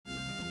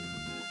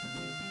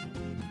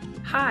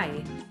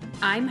Hi,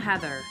 I'm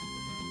Heather,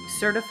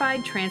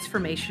 certified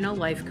transformational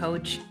life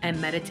coach and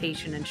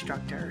meditation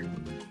instructor.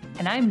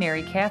 And I'm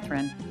Mary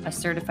Catherine, a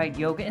certified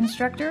yoga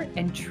instructor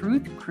and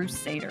truth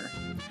crusader.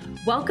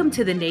 Welcome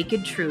to The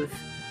Naked Truth,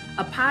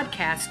 a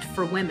podcast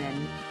for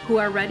women who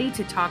are ready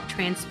to talk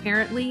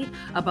transparently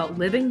about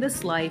living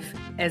this life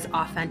as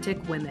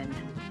authentic women.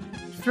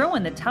 Throw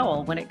in the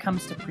towel when it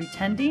comes to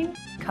pretending,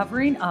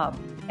 covering up,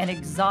 and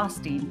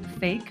exhausting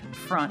fake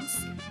fronts,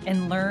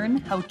 and learn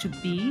how to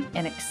be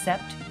and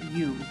accept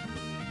you.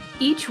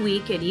 Each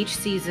week and each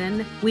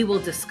season, we will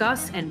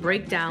discuss and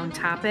break down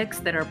topics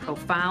that are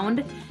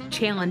profound,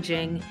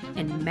 challenging,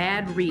 and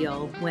mad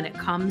real when it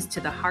comes to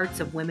the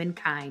hearts of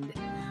womankind,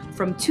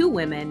 from two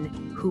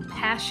women who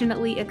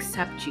passionately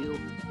accept you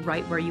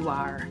right where you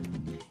are.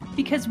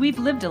 Because we've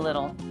lived a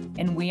little,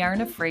 and we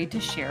aren't afraid to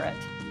share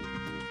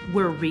it.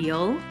 We're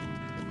real,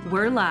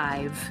 we're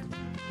live,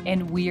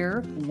 and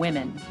we're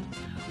women.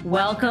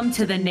 Welcome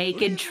to The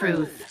Naked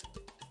Truth.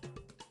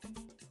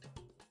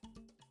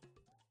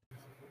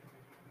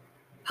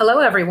 Hello,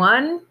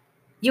 everyone.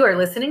 You are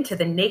listening to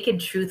the Naked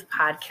Truth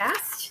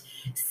Podcast,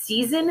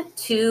 Season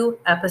 2,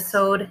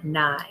 Episode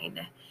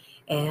 9.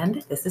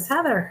 And this is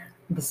Heather.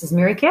 This is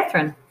Mary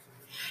Catherine.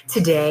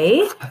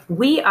 Today,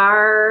 we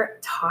are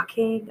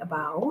talking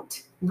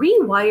about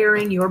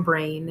rewiring your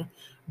brain,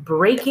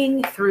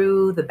 breaking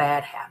through the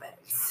bad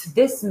habits.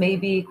 This may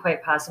be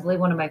quite possibly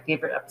one of my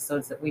favorite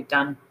episodes that we've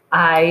done.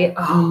 I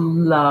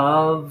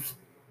love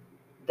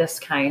this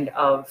kind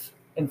of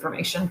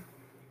information.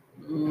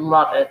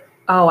 Love it.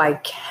 Oh, I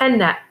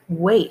cannot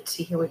wait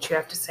to hear what you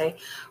have to say.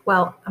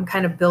 Well, I'm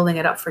kind of building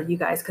it up for you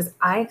guys because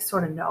I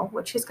sort of know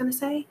what she's going to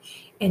say,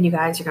 and you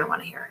guys are going to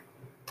want to hear.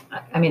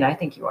 I mean, I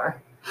think you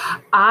are.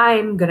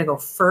 I'm going to go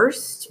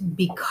first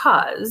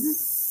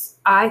because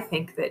I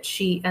think that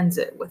she ends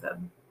it with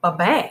a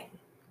bang.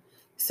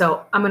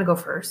 So I'm going to go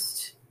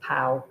first.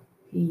 Pow.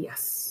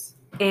 Yes.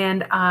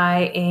 And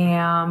I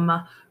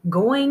am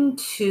going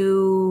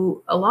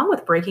to, along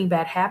with breaking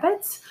bad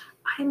habits,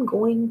 I'm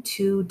going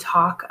to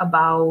talk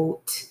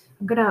about,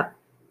 I'm going to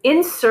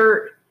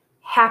insert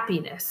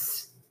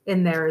happiness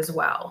in there as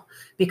well,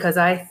 because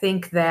I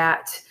think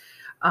that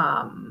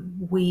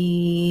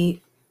why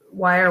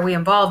are we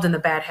involved in the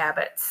bad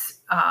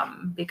habits?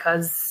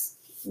 Because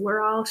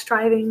we're all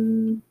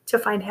striving to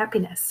find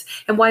happiness.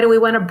 And why do we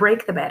want to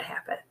break the bad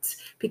habits?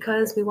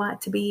 Because we want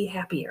to be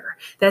happier.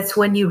 That's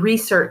when you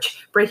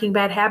research breaking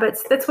bad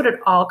habits, that's what it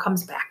all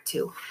comes back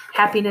to.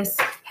 Happiness,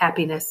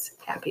 happiness,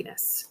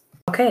 happiness.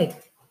 Okay,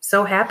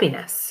 so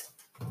happiness.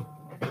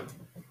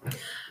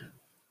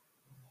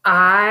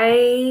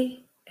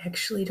 I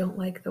actually don't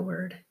like the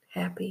word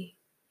happy.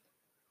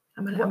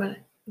 I'm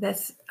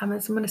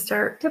gonna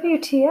start.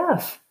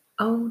 WTF?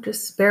 Oh,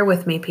 just bear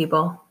with me,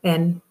 people,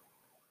 and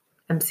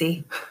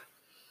MC.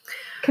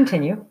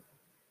 Continue.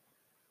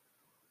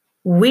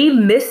 We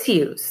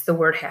misuse the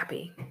word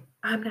happy.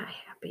 I'm not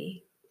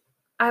happy.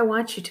 I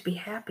want you to be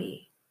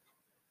happy.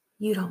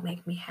 You don't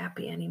make me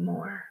happy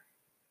anymore.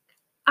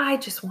 I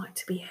just want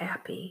to be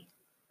happy.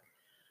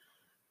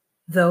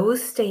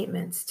 Those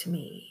statements to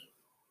me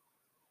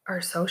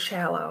are so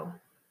shallow,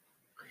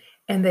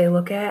 and they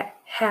look at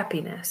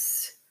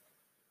happiness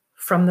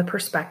from the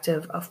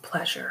perspective of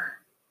pleasure.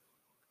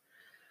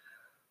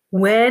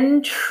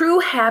 When true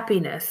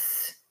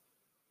happiness,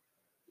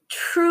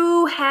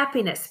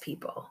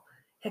 people,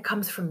 it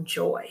comes from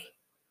joy,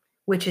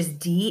 which is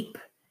deep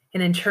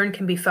and in turn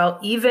can be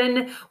felt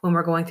even when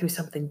we're going through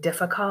something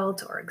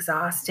difficult or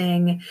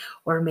exhausting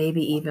or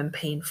maybe even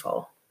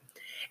painful.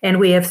 And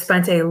we have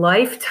spent a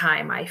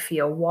lifetime, I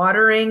feel,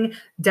 watering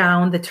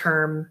down the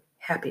term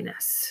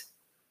happiness.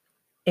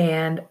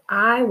 And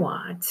I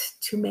want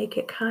to make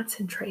it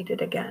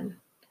concentrated again.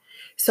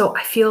 So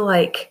I feel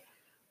like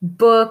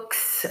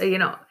books,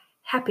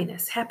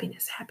 happiness.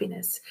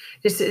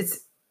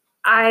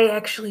 I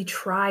actually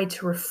try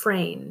to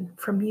refrain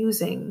from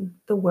using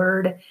the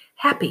word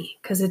happy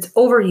because it's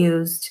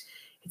overused,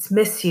 it's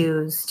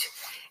misused.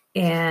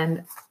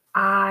 And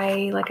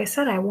like I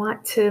said, I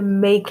want to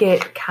make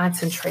it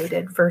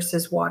concentrated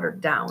versus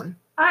watered down.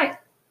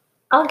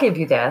 I'll give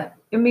you that.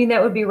 I mean,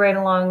 that would be right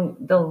along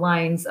the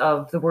lines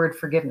of the word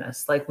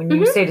forgiveness. Like when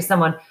you say to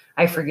someone,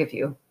 I forgive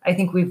you, I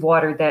think we've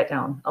watered that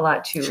down a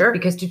lot too. Sure.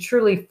 Because to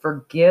truly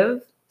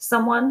forgive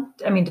someone,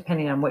 I mean,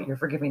 depending on what you're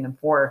forgiving them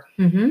for,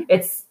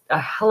 it's a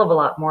hell of a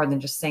lot more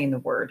than just saying the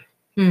word.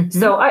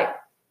 So I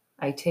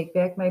take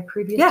back my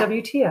previous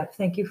WTF.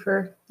 Thank you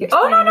for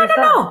explaining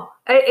No.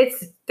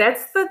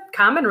 That's the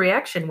common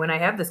reaction when I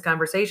have this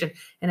conversation,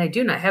 and I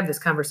do not have this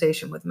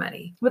conversation with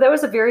many. Well, that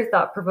was a very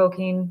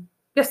thought-provoking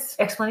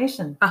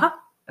explanation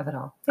of it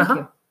all. Thank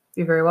you.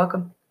 You're very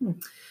welcome.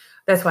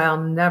 That's why I'll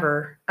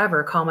never,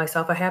 ever call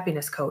myself a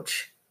happiness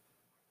coach.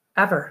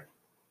 Ever.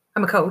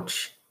 I'm a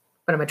coach,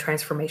 but I'm a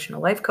transformational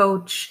life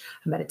coach,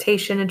 a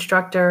meditation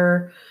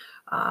instructor.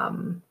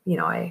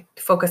 I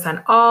focus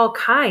on all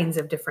kinds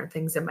of different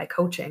things in my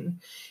coaching.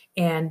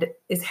 And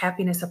is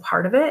happiness a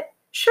part of it?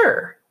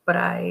 Sure. But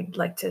I'd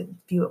like to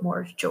view it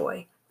more as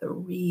joy. the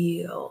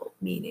real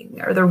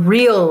meaning or the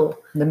real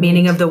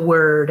meaning of the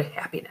word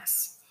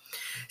happiness.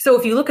 So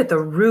if you look at the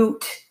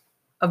root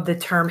of the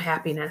term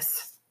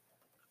happiness,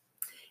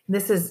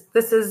 this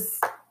is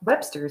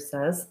Webster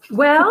says,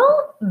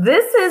 well,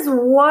 this is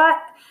what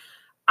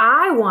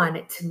I want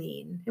it to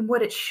mean and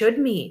what it should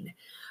mean.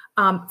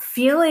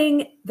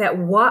 Feeling that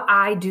what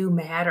I do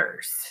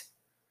matters.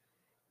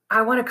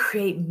 I want to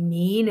create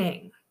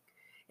meaning.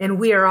 And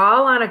we are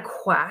all on a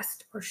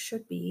quest, or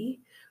should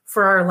be,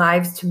 for our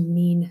lives to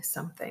mean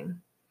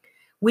something.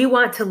 We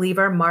want to leave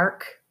our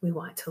mark. We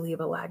want to leave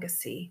a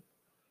legacy.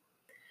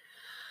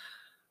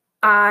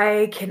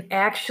 I can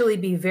actually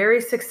be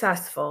very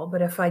successful,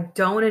 but if I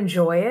don't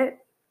enjoy it,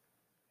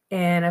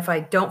 and if I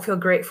don't feel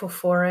grateful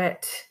for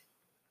it,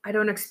 I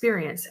don't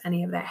experience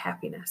any of that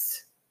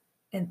happiness.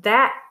 And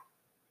that,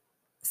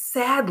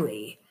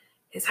 sadly,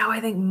 is how I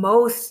think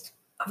most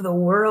of the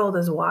world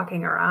is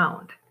walking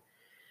around.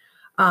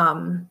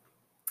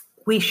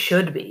 We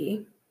should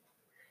be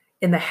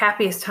in the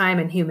happiest time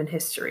in human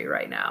history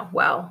right now.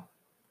 Well,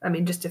 I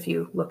mean, just if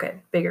you look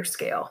at bigger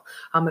scale,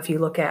 if you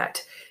look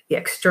at the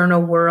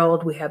external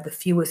world, we have the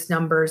fewest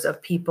numbers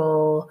of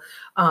people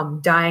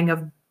dying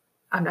of,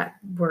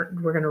 we're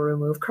going to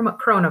remove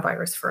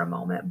coronavirus for a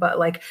moment, but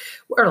like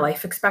our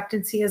life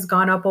expectancy has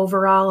gone up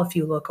overall. If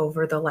you look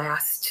over the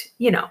last,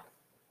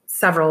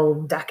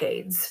 several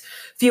decades,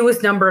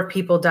 fewest number of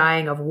people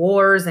dying of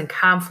wars and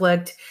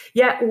conflict,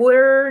 yet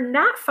we're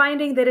not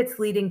finding that it's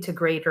leading to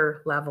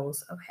greater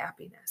levels of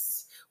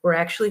happiness. We're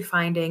actually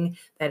finding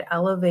that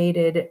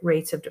elevated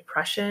rates of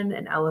depression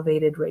and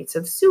elevated rates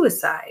of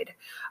suicide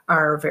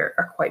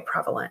are quite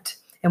prevalent.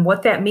 And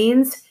what that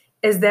means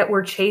is that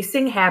we're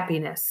chasing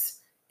happiness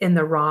in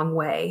the wrong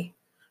way.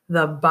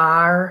 The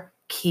bar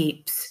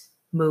keeps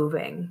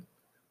moving.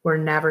 We're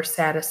never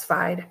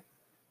satisfied.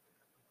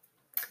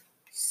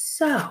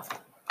 So,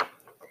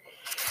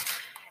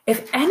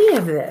 if any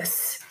of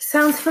this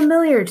sounds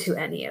familiar to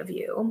any of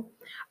you,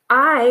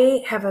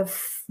 I have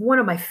one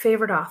of my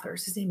favorite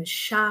authors. His name is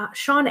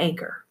Shawn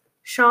Achor.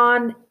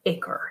 Shawn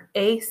Achor,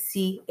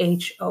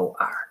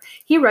 Achor.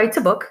 He writes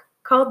a book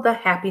called The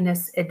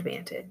Happiness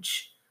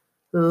Advantage.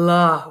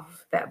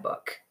 Love that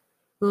book.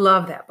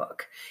 Love that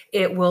book.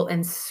 It will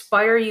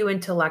inspire you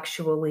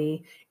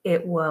intellectually.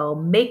 It will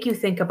make you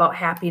think about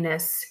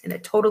happiness in a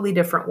totally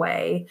different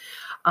way.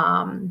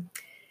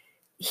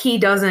 He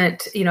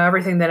doesn't,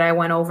 everything that I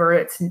went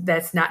over,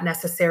 that's not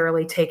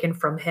necessarily taken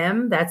from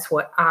him. That's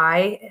what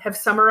I have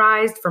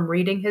summarized from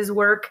reading his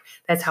work.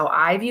 That's how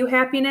I view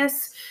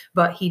happiness,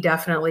 but he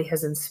definitely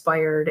has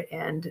inspired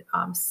and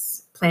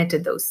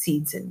planted those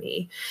seeds in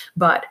me.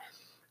 But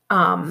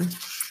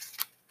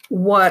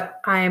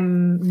what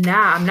I'm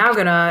now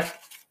going to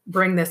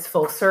bring this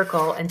full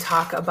circle and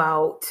talk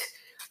about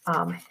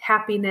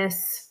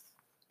happiness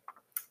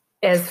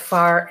as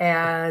far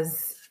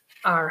as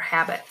our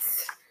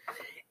habits.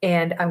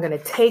 And I'm going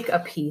to take a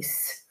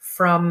piece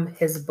from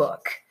his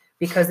book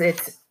because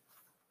it's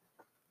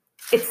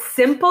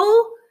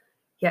simple,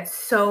 yet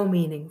so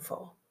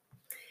meaningful.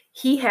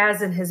 He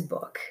has in his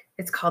book,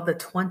 it's called the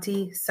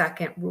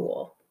 20-second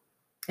rule.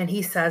 And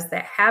he says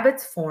that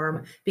habits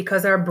form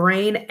because our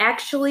brain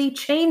actually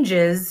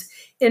changes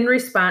in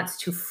response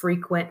to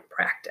frequent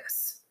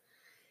practice.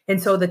 And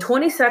so the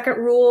 20-second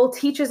rule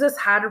teaches us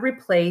how to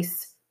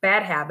replace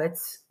bad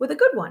habits with a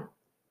good one.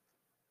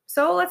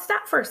 So let's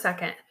stop for a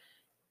second.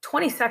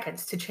 20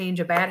 seconds to change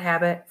a bad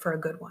habit for a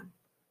good one.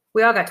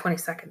 We all got 20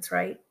 seconds,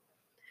 right?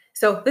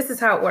 So this is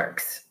how it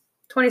works.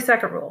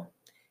 20-second rule.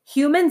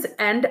 Humans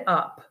end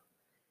up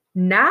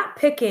not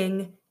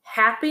picking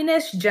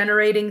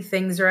happiness-generating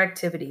things or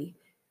activity.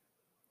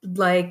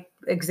 Like,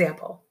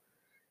 example,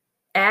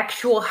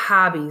 actual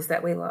hobbies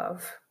that we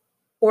love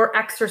or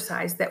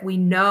exercise that we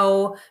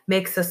know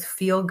makes us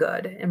feel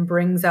good and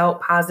brings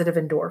out positive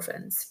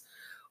endorphins,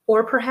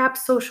 or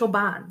perhaps social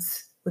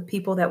bonds with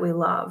people that we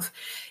love.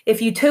 If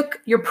you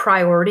took your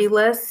priority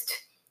list,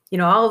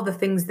 all of the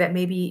things that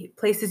maybe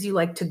places you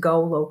like to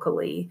go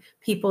locally,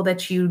 people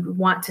that you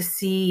want to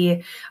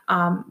see,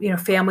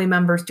 family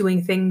members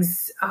doing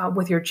things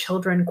with your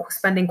children,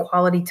 spending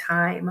quality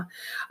time.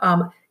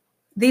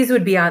 These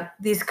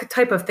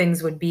type of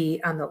things would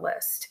be on the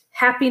list.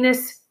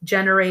 Happiness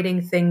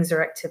generating things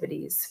or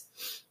activities.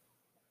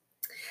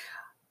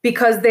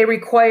 Because they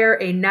require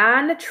a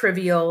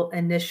non-trivial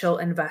initial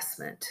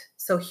investment.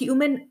 So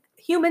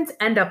humans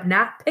end up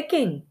not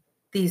picking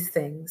these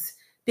things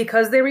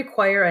because they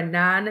require a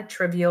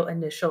non-trivial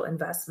initial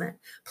investment.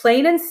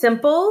 Plain and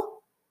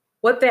simple,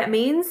 what that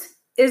means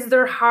is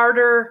they're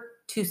harder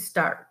to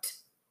start.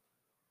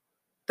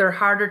 They're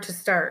harder to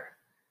start.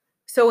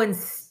 So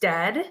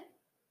instead,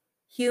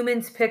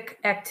 humans pick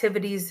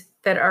activities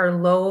that are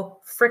low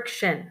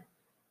friction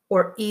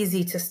or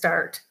easy to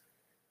start.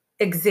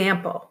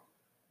 Example,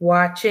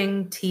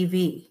 watching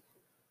TV.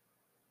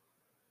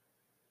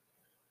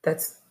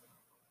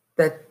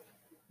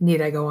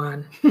 Need I go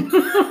on?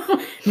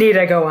 Need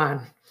I go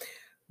on?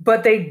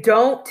 But they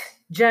don't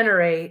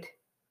generate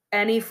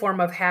any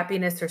form of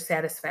happiness or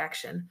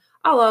satisfaction.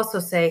 I'll also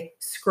say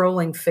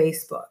scrolling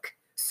Facebook.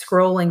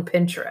 scrolling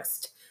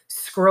Pinterest,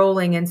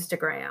 scrolling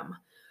Instagram,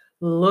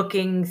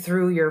 looking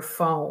through your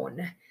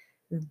phone.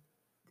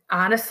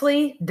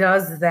 Honestly,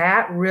 does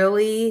that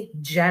really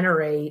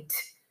generate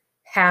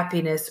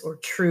happiness or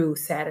true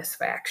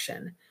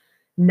satisfaction?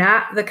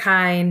 Not the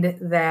kind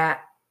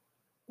that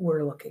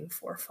we're looking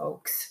for,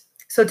 folks.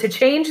 So to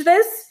change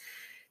this,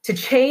 to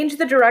change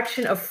the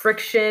direction of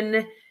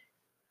friction,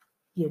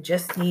 you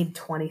just need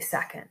 20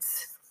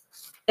 seconds.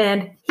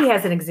 And he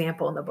has an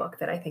example in the book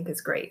that I think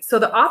is great. So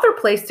the author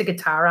placed a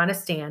guitar on a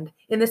stand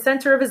in the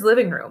center of his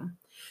living room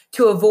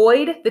to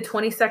avoid the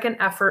 20-second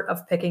effort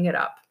of picking it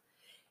up,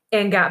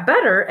 and got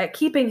better at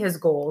keeping his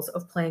goals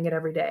of playing it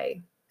every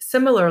day.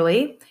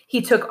 Similarly,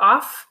 he took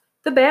off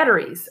the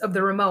batteries of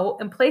the remote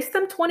and placed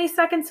them 20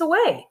 seconds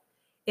away,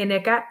 and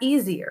it got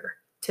easier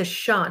to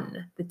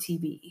shun the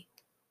TV.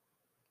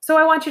 So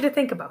I want you to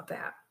think about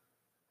that.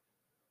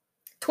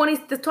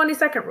 The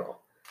 20-second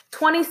rule.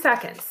 20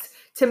 seconds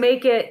to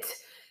make it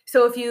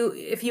so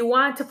if you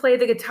want to play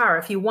the guitar,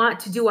 if you want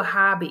to do a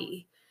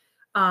hobby,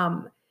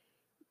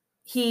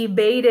 he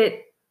made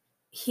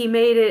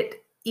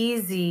it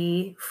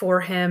easy for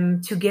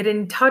him to get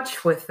in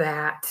touch with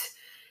that,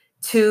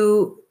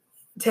 to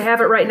have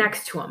it right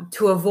next to him,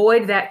 to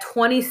avoid that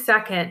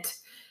 20-second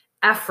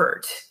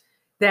effort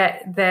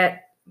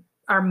that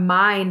our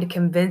mind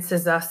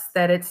convinces us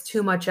that it's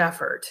too much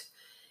effort.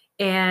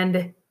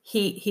 And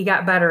he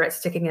got better at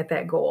sticking at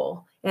that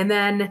goal. And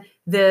then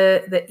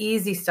the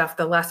easy stuff,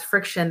 the less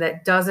friction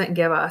that doesn't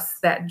give us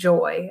that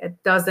joy,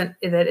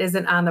 that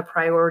isn't on the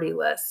priority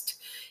list,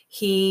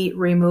 he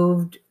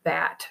removed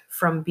that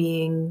from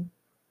being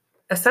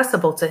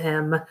accessible to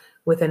him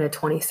within a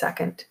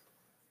 20-second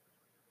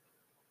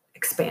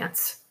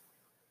expanse.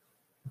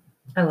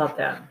 I love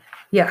that.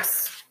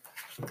 Yes.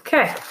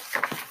 Okay.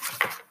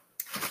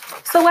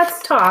 So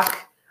let's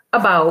talk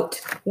about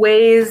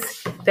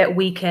ways that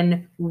we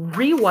can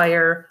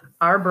rewire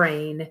our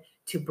brain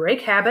to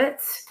break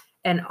habits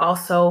and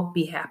also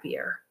be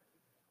happier.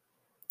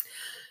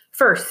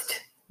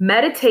 First,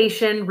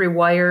 meditation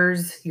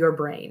rewires your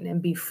brain.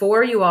 And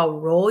before you all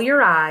roll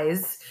your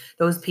eyes,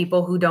 those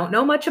people who don't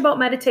know much about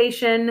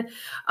meditation,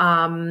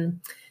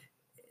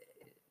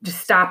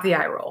 just stop the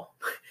eye roll.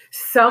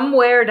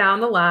 Somewhere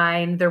down the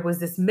line, there was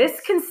this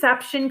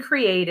misconception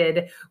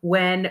created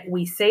when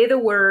we say the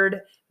word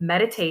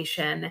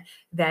meditation,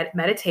 that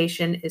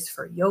meditation is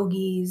for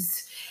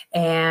yogis,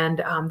 and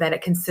that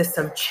it consists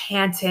of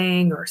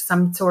chanting or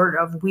some sort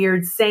of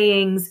weird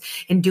sayings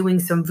and doing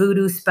some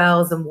voodoo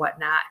spells and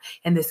whatnot.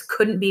 And this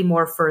couldn't be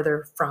more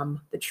further from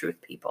the truth,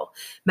 people.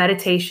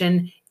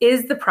 Meditation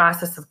is the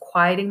process of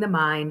quieting the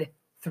mind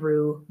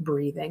through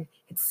breathing.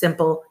 It's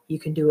simple. You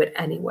can do it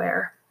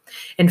anywhere.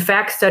 In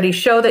fact, studies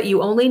show that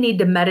you only need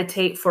to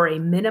meditate for a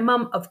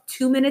minimum of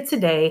 2 minutes a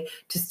day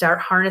to start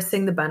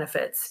harnessing the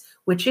benefits,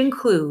 which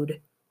include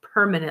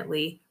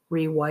permanently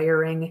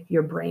rewiring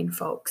your brain,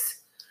 folks.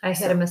 I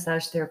had a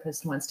massage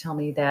therapist once tell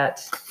me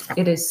that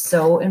it is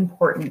so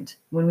important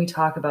when we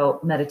talk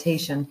about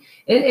meditation.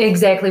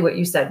 Exactly what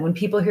you said. When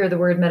people hear the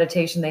word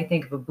meditation, they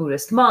think of a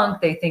Buddhist monk.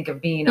 They think of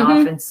being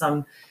off in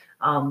some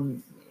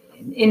in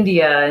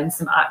India and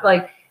some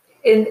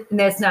and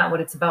that's not what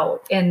it's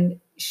about. And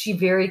she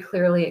very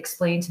clearly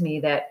explained to me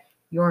that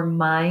your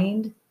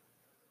mind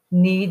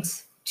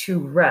needs to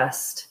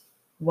rest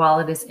while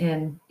it is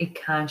in a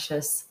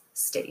conscious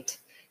state.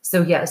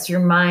 So yes,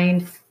 your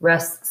mind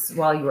rests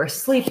while you are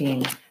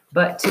sleeping,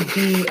 but to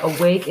be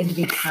awake and to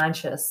be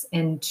conscious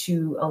and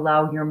to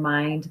allow your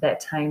mind that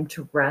time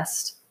to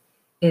rest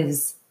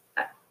is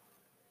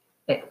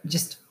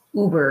just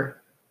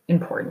uber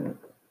important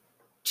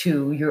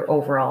to your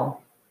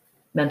overall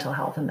mental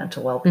health and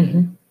mental well-being.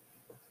 Mm-hmm.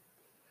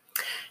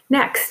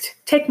 Next,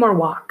 take more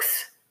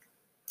walks.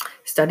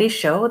 Studies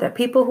show that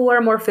people who are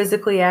more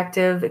physically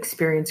active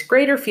experience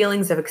greater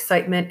feelings of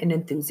excitement and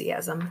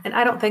enthusiasm. And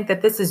I don't think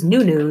that this is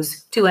new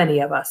news to any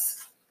of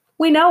us.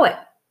 We know it.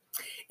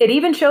 It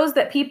even shows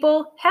that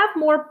people have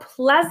more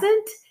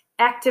pleasant,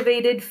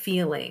 activated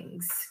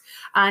feelings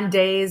on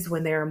days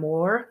when they're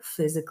more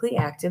physically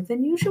active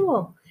than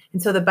usual.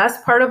 And so the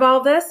best part of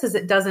all this is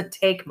it doesn't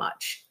take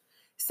much.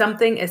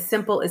 Something as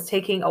simple as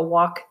taking a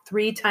walk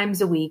 3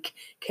 times a week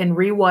can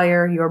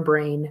rewire your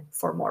brain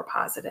for more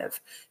positive.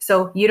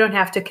 So you don't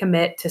have to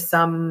commit to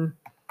some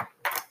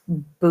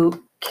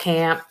boot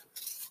camp,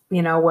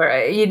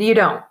 where you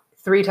don't.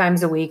 3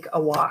 times a week,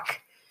 a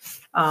walk.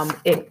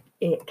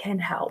 It can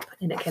help,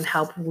 and it can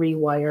help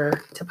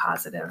rewire to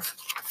positive.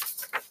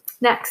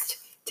 Next,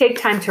 take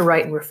time to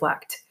write and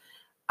reflect.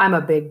 I'm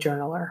a big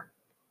journaler.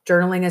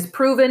 Journaling is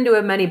proven to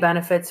have many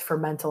benefits for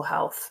mental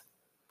health.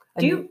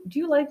 Do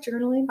you like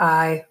journaling?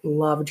 I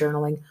love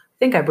journaling. I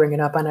think I bring it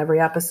up on every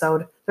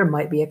episode. There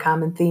might be a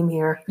common theme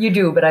here. You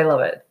do, but I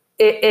love it.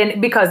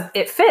 And because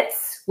it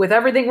fits with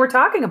everything we're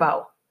talking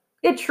about.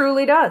 It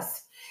truly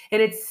does.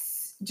 And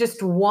it's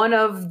just one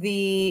of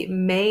the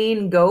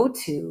main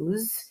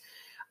go-tos.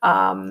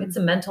 It's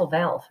a mental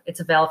valve.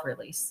 It's a valve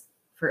release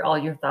for all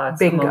your thoughts,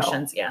 Bingo.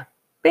 Emotions. Yeah.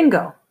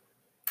 Bingo.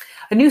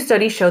 A new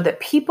study showed that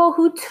people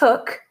who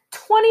took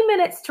 20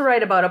 minutes to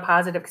write about a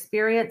positive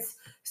experience,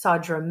 saw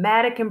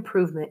dramatic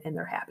improvement in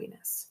their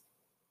happiness.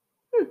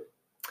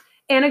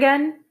 And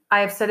again, I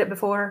have said it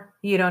before,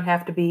 you don't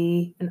have to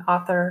be an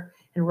author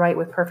and write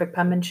with perfect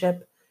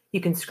penmanship.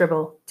 You can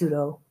scribble,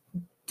 doodle,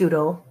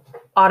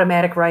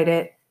 automatic write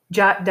it,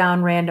 jot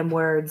down random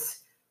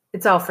words.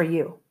 It's all for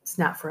you. It's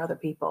not for other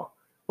people.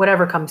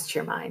 Whatever comes to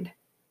your mind.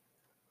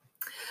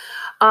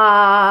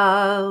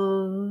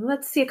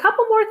 Let's see, a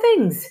couple more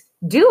things.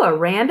 Do a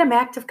random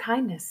act of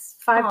kindness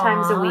 5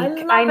 times a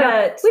week. I know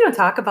it. We don't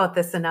talk about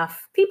this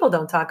enough. People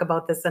don't talk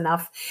about this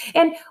enough.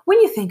 And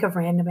when you think of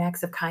random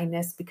acts of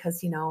kindness,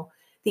 because,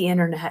 the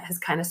internet has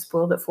kind of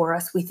spoiled it for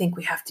us, we think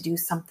we have to do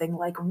something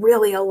like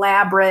really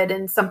elaborate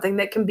and something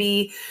that can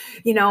be,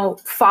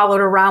 followed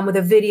around with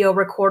a video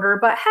recorder.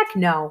 But heck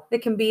no,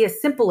 it can be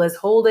as simple as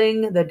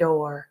holding the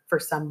door for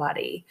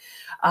somebody.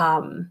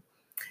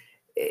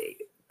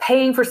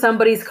 Paying for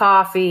somebody's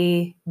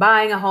coffee,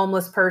 buying a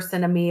homeless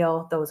person a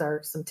meal. Those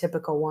are some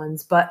typical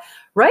ones. But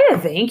write a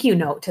thank you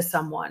note to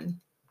someone,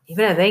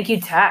 even a thank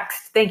you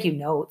text, thank you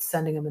note,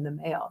 sending them in the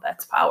mail.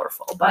 That's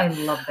powerful. But I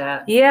love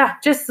that. Yeah,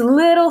 just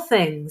little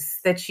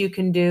things that you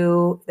can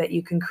do, that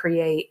you can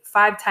create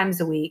 5 times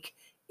a week.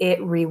 It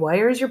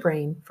rewires your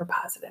brain for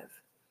positive.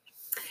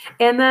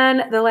 And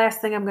then the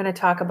last thing I'm going to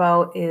talk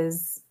about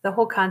is the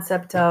whole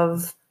concept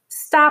of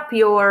stop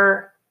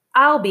your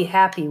I'll be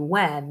happy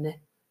when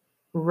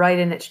right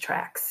in its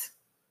tracks.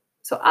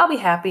 So I'll be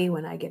happy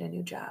when I get a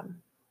new job.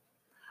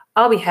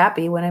 I'll be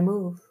happy when I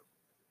move.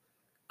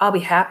 I'll be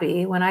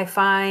happy when I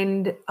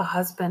find a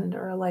husband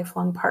or a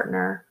lifelong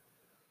partner.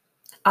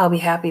 I'll be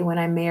happy when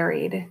I'm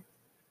married.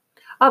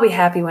 I'll be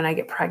happy when I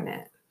get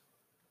pregnant.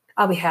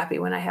 I'll be happy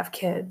when I have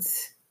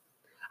kids.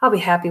 I'll be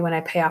happy when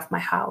I pay off my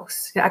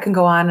house. I can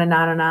go on and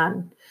on and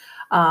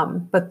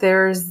on. But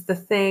there's the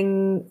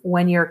thing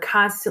when you're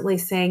constantly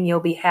saying you'll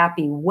be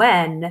happy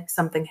when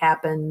something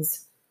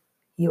happens,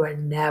 you are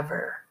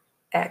never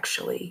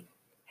actually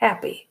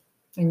happy.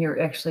 And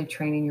you're actually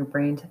training your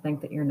brain to think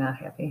that you're not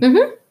happy.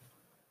 Mm-hmm.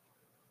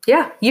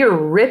 Yeah, you're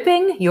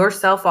ripping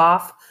yourself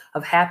off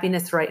of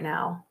happiness right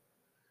now.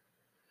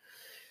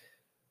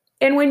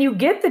 And when you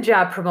get the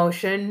job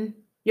promotion,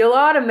 you'll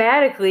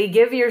automatically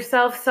give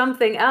yourself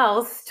something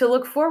else to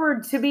look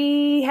forward to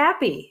be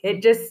happy.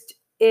 It just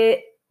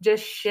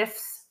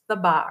shifts the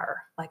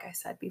bar, like I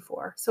said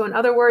before. So in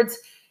other words,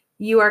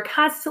 you are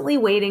constantly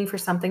waiting for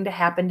something to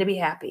happen to be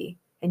happy,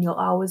 and you'll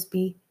always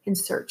be in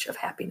search of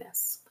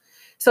happiness.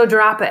 So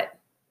drop it.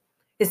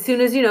 As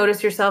soon as you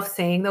notice yourself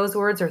saying those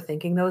words or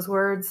thinking those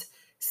words,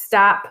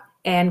 stop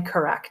and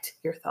correct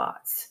your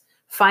thoughts.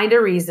 Find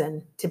a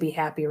reason to be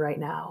happy right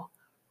now.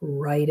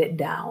 Write it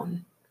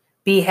down.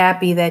 Be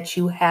happy that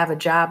you have a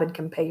job and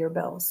can pay your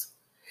bills.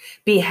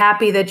 Be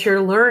happy that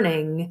you're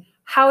learning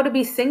how to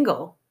be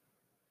single.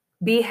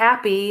 Be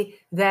happy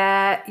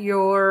that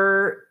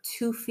your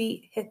 2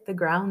 feet hit the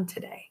ground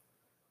today.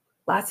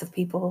 Lots of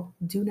people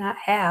do not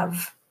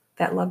have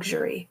that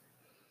luxury.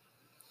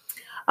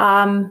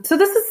 So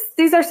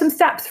these are some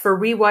steps for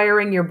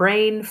rewiring your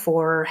brain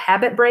for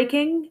habit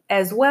breaking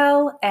as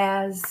well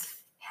as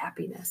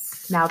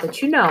happiness. Now that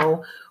you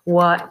know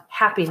what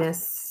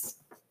happiness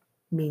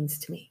means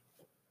to me.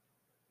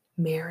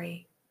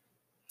 Mary,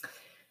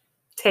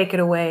 take it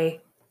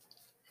away.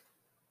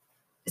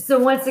 So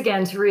once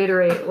again, to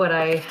reiterate what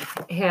I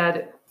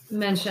had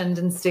mentioned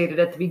and stated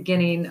at the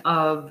beginning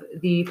of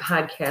the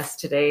podcast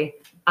today,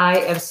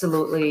 I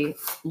absolutely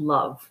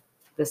love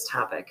this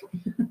topic.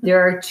 There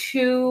are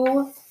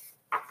 2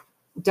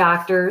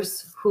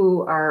 doctors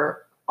who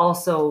are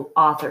also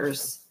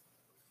authors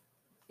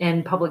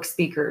and public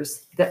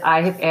speakers that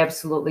I have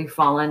absolutely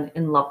fallen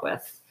in love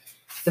with.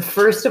 The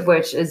first of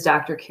which is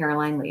Dr.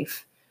 Caroline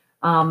Leaf.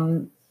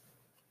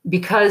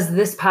 Because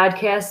this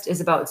podcast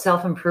is about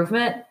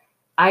self-improvement,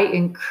 I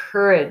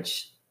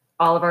encourage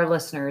all of our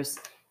listeners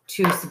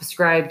to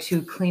subscribe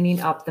to Cleaning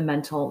Up the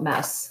Mental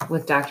Mess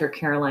with Dr.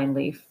 Caroline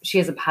Leaf. She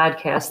has a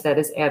podcast that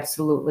is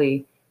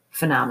absolutely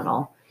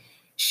phenomenal.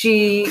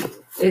 She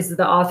is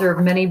the author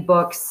of many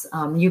books.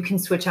 You Can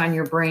Switch on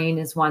Your Brain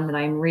is one that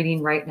I'm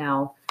reading right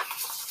now.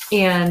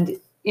 And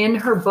in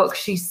her book,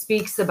 she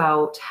speaks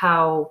about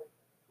how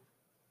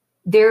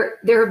there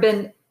have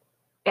been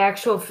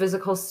actual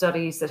physical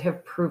studies that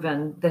have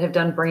proven, that have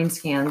done brain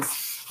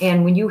scans.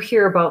 And when you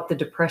hear about the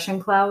depression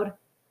cloud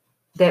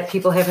that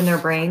people have in their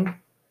brain,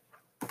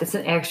 it's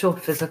an actual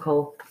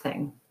physical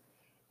thing.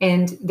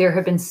 And there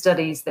have been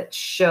studies that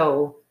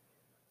show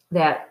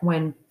that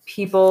when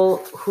people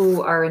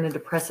who are in a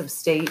depressive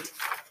state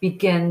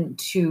begin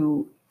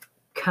to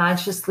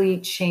consciously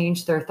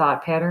change their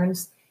thought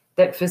patterns,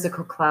 that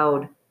physical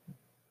cloud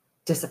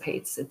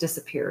dissipates, it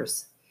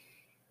disappears.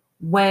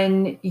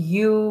 When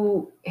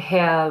you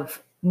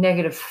have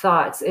negative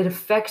thoughts, it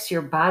affects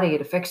your body,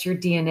 it affects your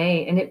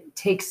DNA, and it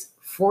takes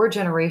 4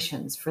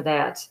 generations for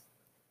that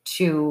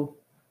to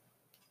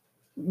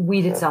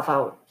weed itself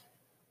out,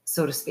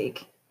 so to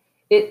speak.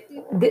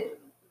 The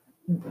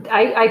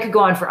I could go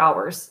on for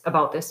hours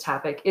about this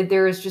topic.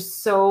 There is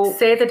just so...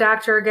 Say the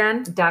doctor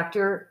again.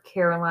 Dr.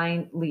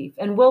 Caroline Leaf.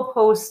 And we'll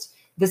post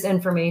this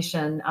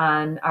information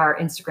on our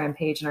Instagram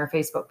page and our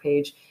Facebook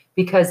page,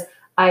 because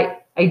I'm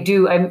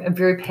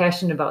very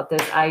passionate about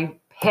this. I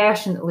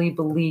passionately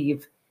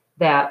believe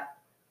that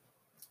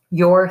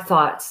your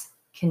thoughts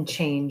can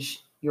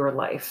change your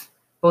life,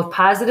 both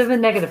positive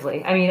and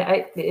negatively. I mean,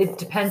 it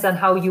depends on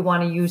how you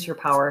want to use your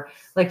power.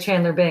 Like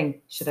Chandler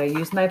Bing, should I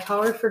use my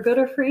power for good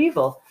or for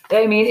evil?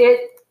 I mean,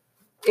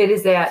 it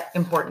is that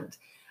important.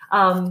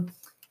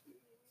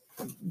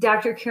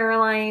 Dr.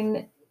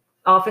 Caroline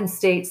often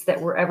states that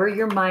wherever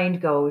your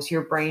mind goes,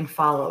 your brain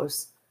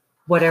follows.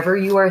 Whatever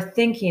you are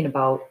thinking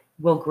about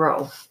will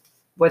grow.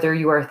 Whether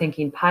you are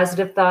thinking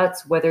positive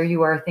thoughts, whether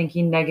you are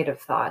thinking negative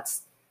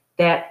thoughts,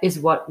 that is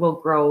what will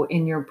grow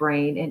in your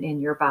brain and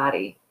in your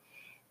body.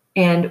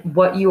 And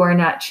what you are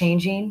not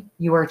changing,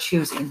 you are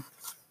choosing.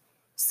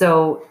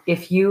 So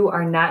if you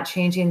are not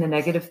changing the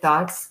negative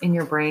thoughts in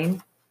your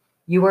brain,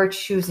 you are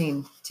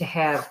choosing to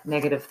have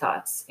negative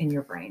thoughts in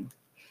your brain.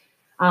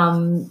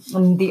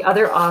 The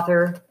other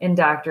author and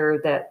doctor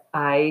that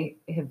I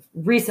have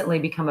recently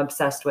become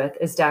obsessed with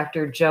is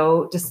Dr.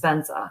 Joe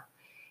Dispenza.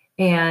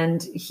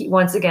 And he,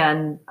 once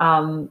again,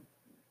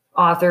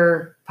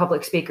 author,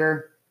 public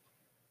speaker,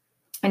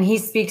 and he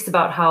speaks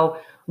about how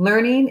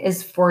learning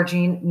is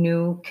forging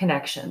new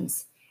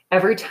connections.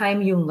 Every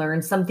time you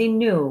learn something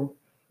new,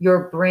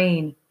 your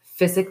brain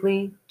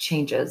physically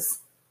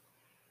changes.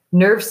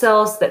 Nerve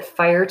cells that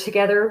fire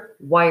together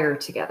wire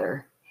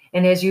together.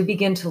 And as you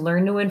begin to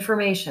learn new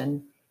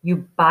information,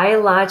 you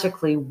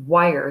biologically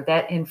wire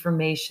that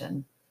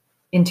information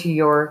into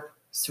your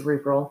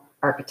cerebral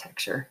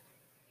architecture.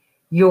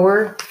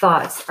 Your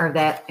thoughts are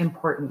that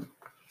important.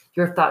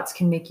 Your thoughts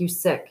can make you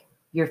sick.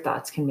 Your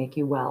thoughts can make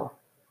you well.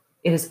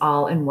 It is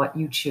all in what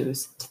you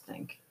choose to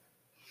think.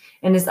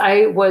 And as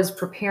I was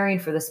preparing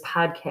for this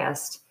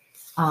podcast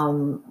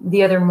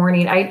the other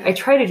morning, I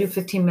try to do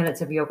 15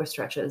 minutes of yoga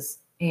stretches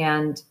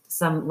and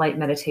some light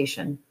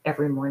meditation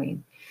every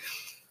morning.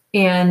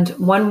 And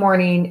one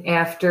morning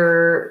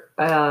after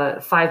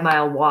a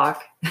 5-mile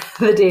walk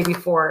the day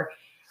before,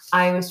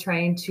 I was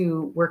trying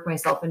to work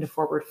myself into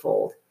forward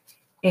fold.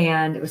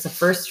 And it was the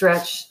first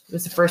stretch. It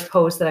was the first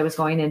pose that I was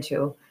going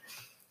into.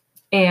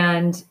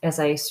 And as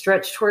I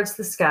stretched towards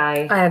the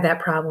sky... I have that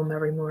problem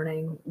every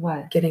morning.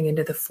 What? Getting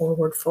into the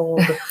forward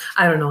fold.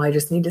 I don't know. I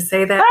just need to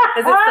say that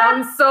because it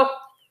sounds so...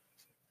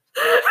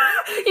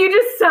 You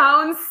just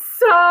sound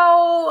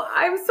so...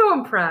 I'm so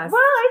impressed.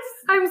 Well,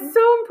 I'm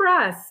so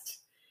impressed.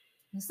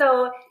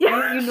 So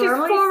yeah, you she's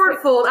normally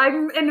forward fold.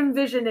 I'm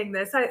envisioning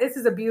this. This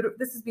is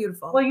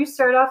beautiful. Well, you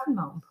start off in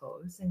mountain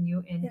pose and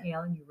you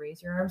inhale and you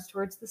raise your arms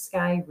towards the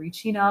sky,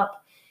 reaching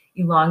up,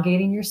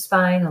 elongating your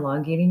spine,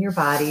 elongating your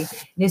body.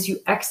 And as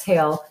you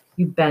exhale,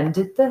 you bend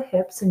at the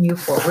hips and you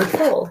forward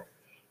fold.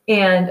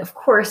 And of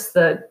course,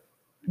 the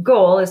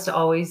goal is to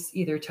always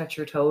either touch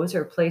your toes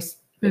or place,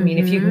 I mean,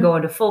 if you can go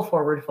into full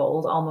forward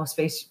fold, almost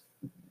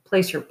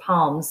place your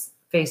palms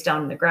face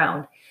down in the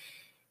ground.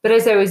 But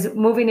as I was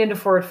moving into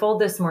forward fold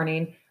this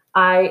morning,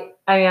 I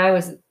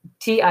was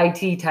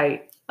TIT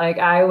tight. Like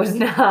I was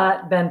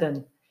not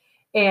bending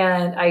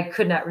and I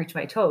could not reach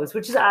my toes,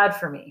 which is odd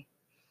for me.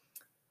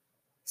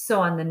 So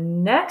on the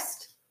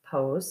next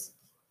pose,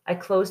 I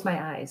closed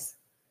my eyes.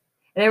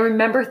 And I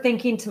remember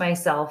thinking to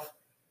myself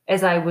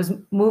as I was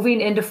moving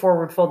into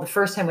forward fold the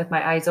first time with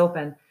my eyes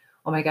open,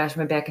 oh my gosh,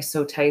 my back is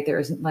so tight. There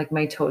isn't, like,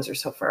 my toes are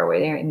so far away.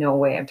 There ain't no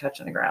way I'm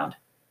touching the ground.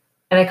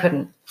 And I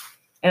couldn't.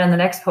 And on the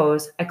next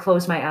pose, I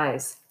closed my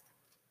eyes.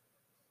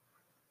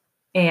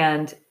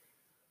 And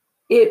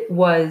it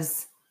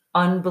was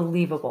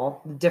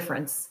unbelievable, the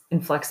difference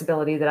in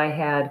flexibility that I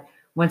had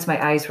once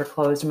my eyes were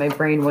closed and my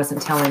brain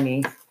wasn't telling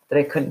me that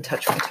I couldn't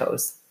touch my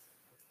toes.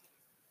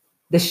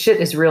 This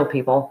shit is real,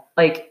 people.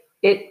 Like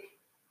if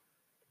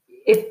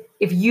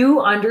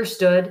you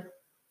understood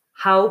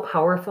how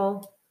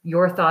powerful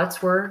your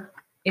thoughts were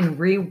in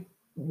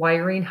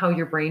rewiring how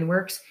your brain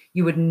works,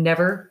 you would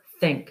never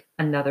think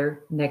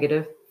another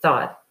negative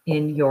thought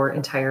in your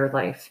entire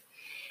life.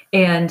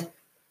 And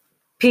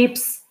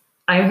peeps,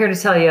 I'm here to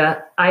tell you,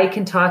 I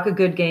can talk a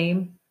good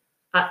game.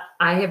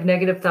 I have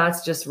negative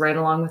thoughts just right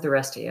along with the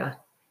rest of you.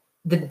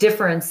 The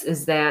difference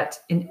is that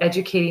in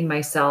educating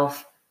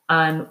myself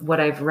on what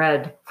I've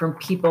read from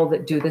people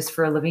that do this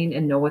for a living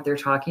and know what they're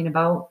talking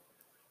about,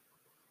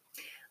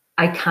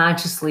 I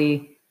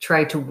consciously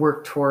try to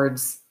work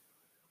towards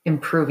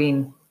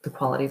improving the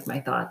quality of my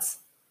thoughts.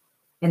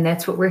 And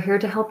that's what we're here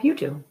to help you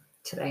do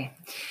today.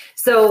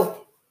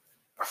 So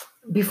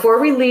before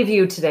we leave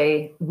you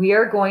today, we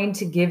are going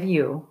to give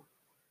you,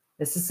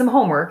 this is some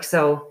homework.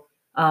 So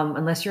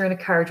unless you're in a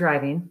car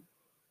driving,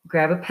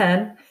 grab a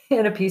pen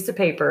and a piece of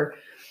paper,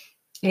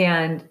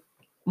 and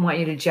I want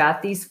you to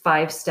jot these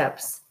 5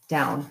 steps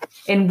down.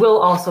 And we'll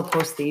also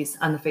post these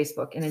on the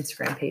Facebook and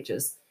Instagram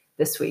pages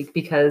this week,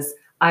 because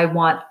I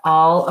want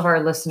all of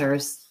our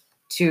listeners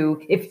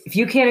to, if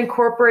you can't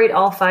incorporate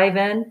all 5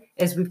 in,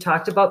 as we've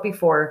talked about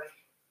before,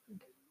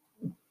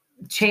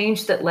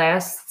 change that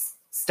lasts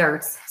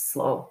starts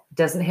slow. It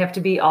doesn't have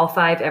to be all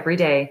 5 every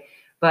day,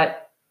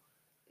 but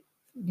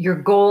your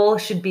goal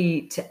should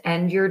be to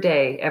end your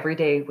day every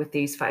day with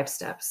these 5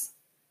 steps.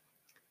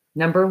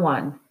 Number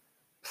 1,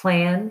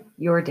 plan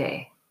your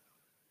day.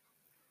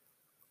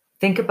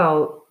 Think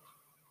about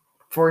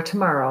for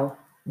tomorrow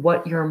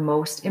what your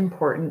most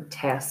important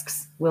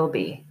tasks will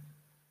be.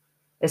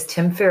 As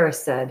Tim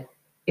Ferriss said,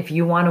 if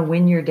you want to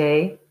win your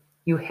day,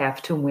 you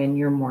have to win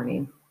your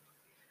morning.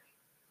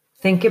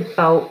 Think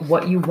about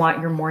what you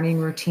want your morning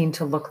routine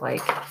to look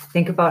like.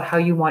 Think about how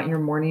you want your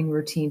morning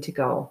routine to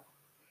go.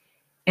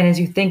 And as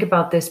you think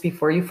about this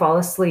before you fall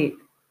asleep,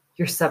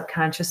 your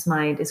subconscious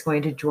mind is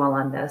going to dwell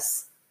on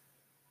this.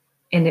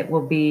 And it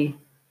will be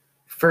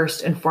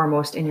first and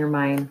foremost in your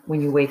mind when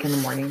you wake in the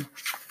morning.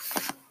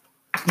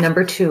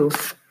 Number 2,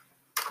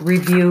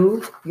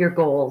 review your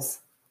goals.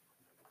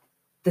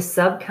 The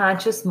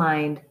subconscious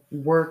mind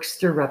works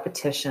through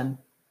repetition.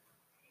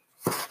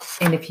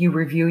 And if you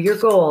review your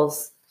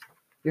goals,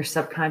 your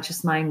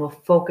subconscious mind will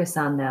focus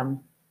on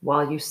them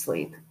while you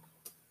sleep.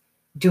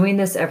 Doing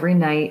this every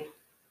night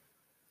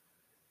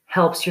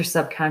helps your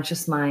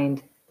subconscious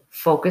mind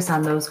focus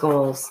on those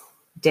goals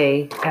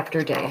day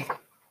after day.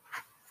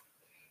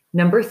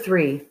 Number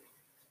 3,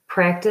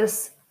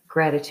 practice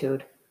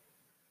gratitude.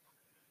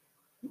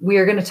 We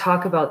are going to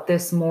talk about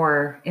this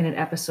more in an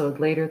episode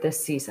later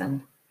this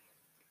season,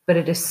 but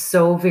it is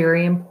so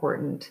very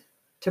important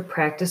to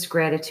practice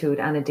gratitude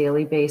on a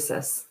daily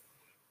basis,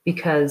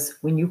 because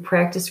when you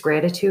practice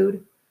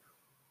gratitude,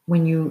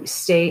 when you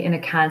stay in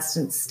a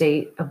constant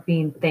state of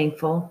being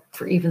thankful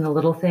for even the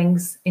little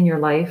things in your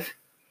life,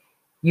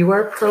 you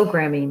are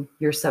programming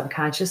your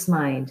subconscious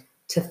mind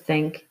to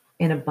think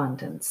in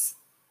abundance.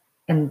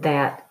 And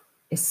that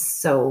is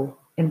so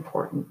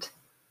important.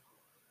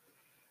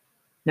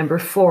 Number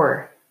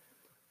 4,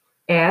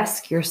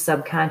 ask your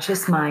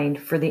subconscious mind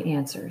for the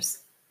answers.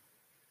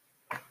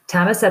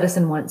 Thomas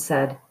Edison once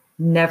said,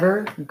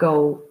 never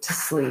go to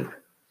sleep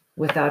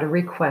without a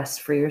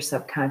request for your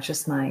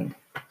subconscious mind.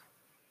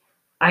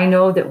 I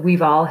know that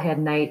we've all had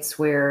nights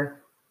where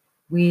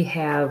we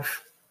have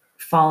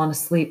fallen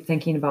asleep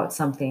thinking about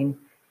something,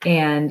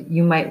 and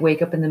you might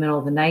wake up in the middle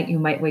of the night, you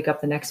might wake up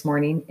the next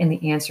morning, and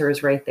the answer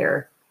is right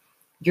there.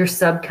 Your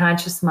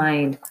subconscious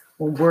mind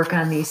will work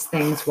on these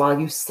things while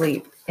you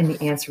sleep, and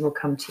the answer will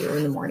come to you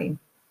in the morning.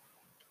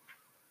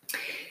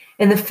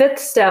 And the 5th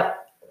step,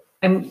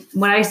 and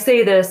when I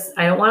say this,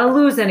 I don't want to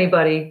lose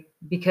anybody,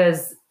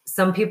 because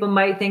some people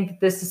might think that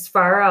this is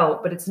far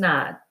out, but it's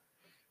not.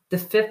 The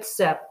 5th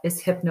step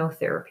is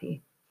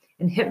hypnotherapy.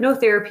 And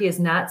hypnotherapy is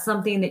not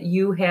something that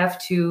you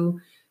have to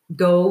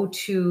go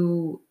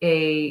to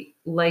a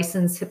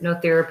licensed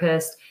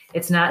hypnotherapist.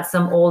 It's not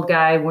some old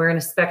guy wearing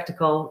a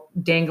spectacle,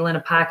 dangling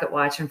a pocket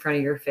watch in front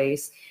of your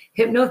face.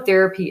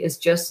 Hypnotherapy is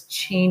just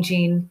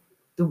changing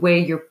the way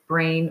your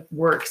brain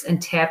works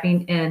and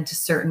tapping into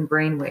certain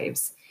brain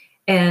waves.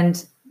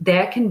 And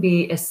that can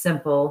be as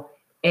simple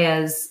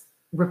as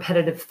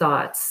repetitive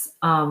thoughts.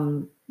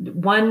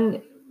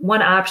 One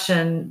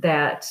option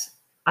that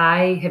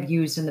I have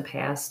used in the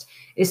past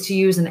is to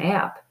use an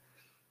app.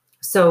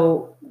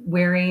 So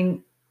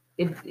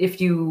if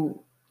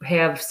you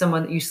have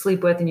someone that you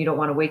sleep with and you don't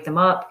want to wake them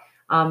up,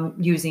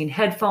 using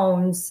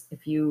headphones,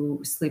 if you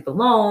sleep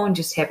alone,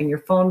 just having your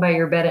phone by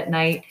your bed at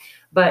night.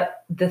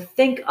 But the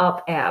Think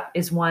Up app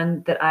is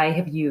one that I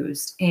have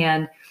used.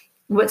 And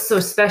what's so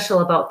special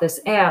about this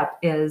app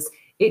is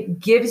it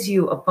gives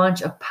you a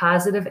bunch of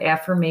positive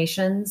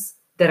affirmations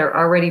that are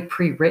already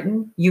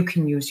pre-written. You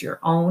can use your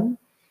own,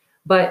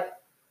 but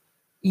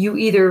you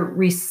either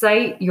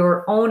recite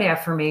your own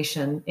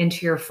affirmation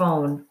into your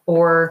phone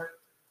or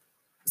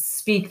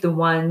speak the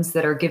ones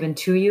that are given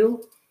to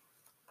you.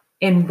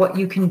 And what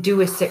you can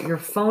do is set your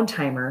phone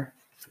timer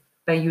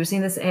by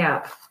using this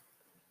app.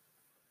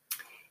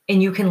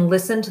 And you can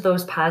listen to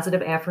those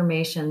positive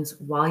affirmations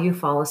while you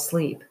fall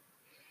asleep.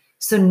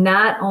 So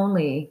not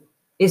only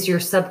is your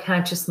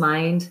subconscious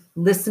mind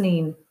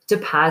listening to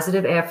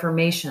positive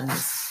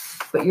affirmations,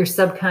 but your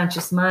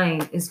subconscious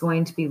mind is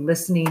going to be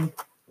listening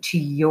to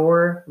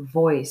your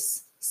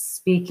voice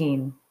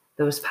speaking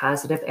those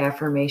positive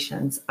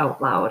affirmations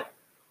out loud.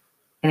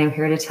 And I'm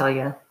here to tell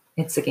you,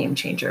 it's a game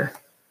changer.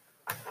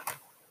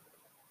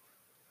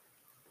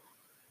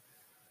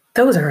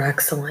 Those are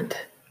excellent.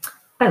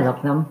 I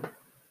love them.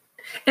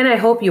 And I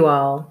hope you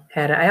all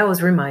had, I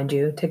always remind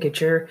you to get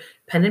your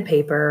pen and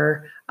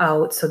paper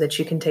out so that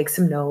you can take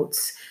some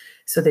notes,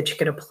 so that you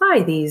can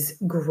apply these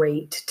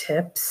great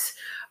tips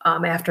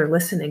after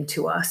listening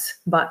to us.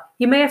 But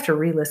you may have to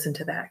re-listen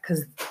to that,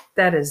 because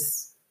that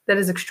is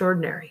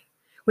extraordinary.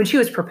 When she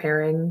was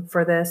preparing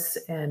for this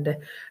and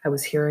I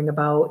was hearing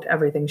about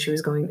everything she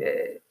was going,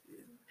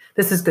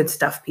 this is good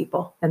stuff,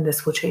 people, and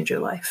this will change your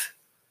life.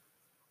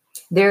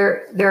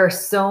 There are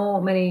so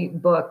many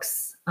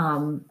books.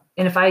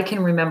 And if I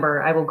can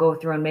remember, I will go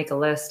through and make a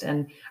list.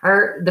 And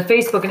the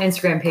Facebook and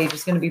Instagram page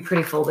is going to be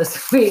pretty full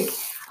this week.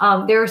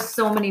 There are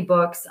so many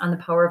books on the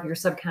power of your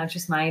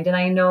subconscious mind. And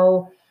I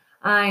know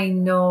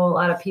a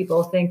lot of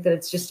people think that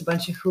it's just a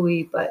bunch of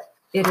hooey, but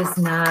It is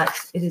not.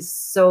 It is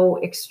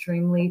so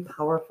extremely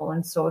powerful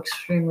and so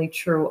extremely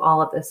true.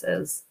 All of this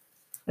is.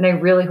 And I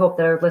really hope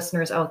that our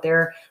listeners out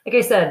there, like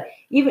I said,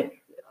 even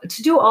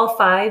to do all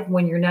 5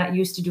 when you're not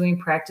used to doing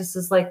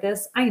practices like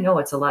this, I know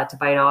it's a lot to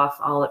bite off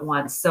all at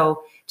once.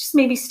 So just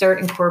maybe start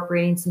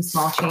incorporating some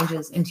small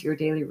changes into your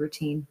daily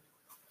routine.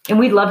 And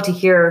we'd love to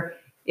hear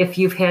if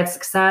you've had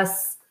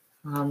success,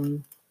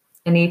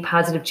 any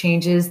positive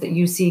changes that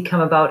you see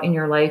come about in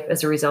your life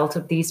as a result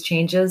of these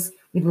changes.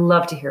 We'd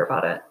love to hear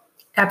about it.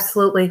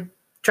 Absolutely.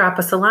 Drop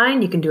us a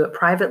line. You can do it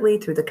privately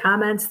through the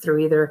comments, through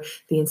either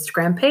the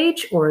Instagram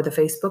page or the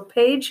Facebook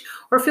page,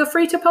 or feel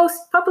free to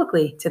post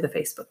publicly to the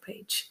Facebook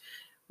page.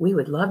 We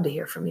would love to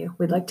hear from you.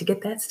 We'd like to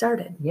get that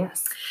started.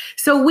 Yes.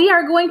 So we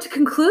are going to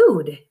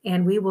conclude,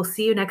 and we will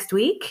see you next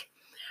week,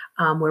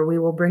 where we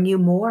will bring you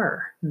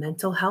more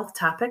mental health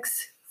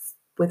topics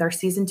with our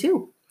season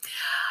 2.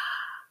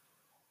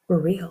 We're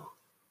real.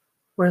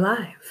 We're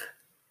live.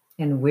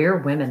 And we're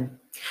women.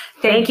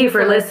 Thank you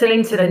for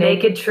listening to The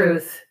Naked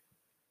Truth.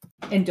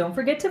 And don't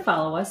forget to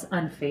follow us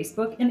on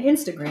Facebook and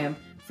Instagram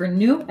for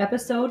new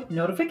episode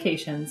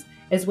notifications,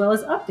 as well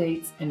as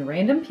updates and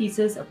random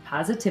pieces of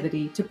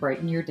positivity to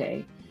brighten your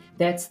day.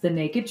 That's The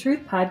Naked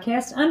Truth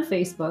Podcast on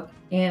Facebook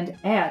and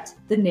at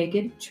The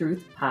Naked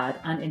Truth Pod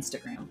on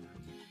Instagram.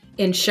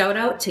 And shout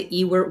out to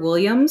Ewart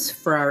Williams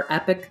for our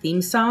epic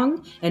theme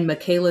song and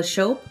Michaela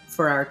Shope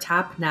for our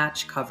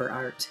top-notch cover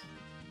art.